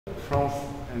France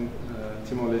and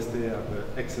Timor-Leste have an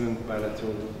excellent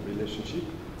bilateral relationship,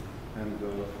 and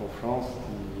for France,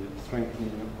 the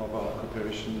strengthening of our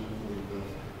cooperation with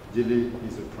Dili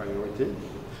is a priority.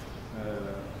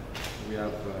 We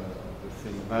have the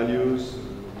same values,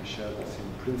 we share the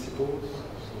same principles,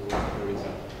 so there is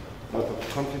a lot of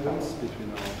confidence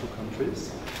between our two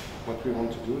countries. What we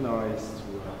want to do now is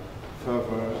to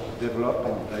further develop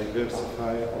and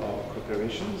diversify our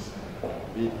cooperations,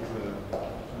 be it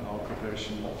our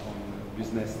cooperation on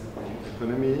business and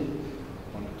economy,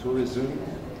 on tourism,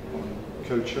 on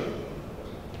culture.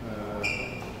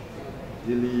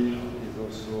 Dili is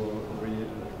also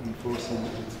reinforcing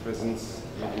its presence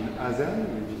within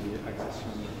ASEAN, within the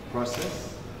accession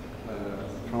process.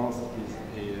 France is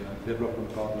a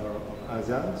development partner of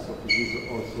ASEAN, so it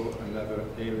is also another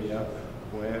area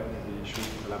where we should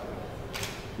collaborate.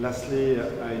 Lastly,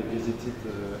 I visited,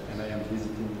 and I am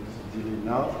visiting Dili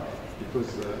now,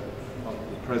 because of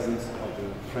the presence of the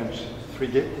French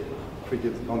frigate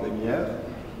Vendémiaire.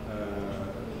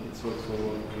 It's also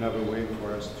another way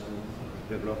for us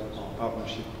to develop our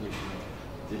partnership with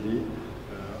Dili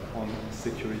on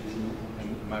security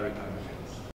and maritime affairs.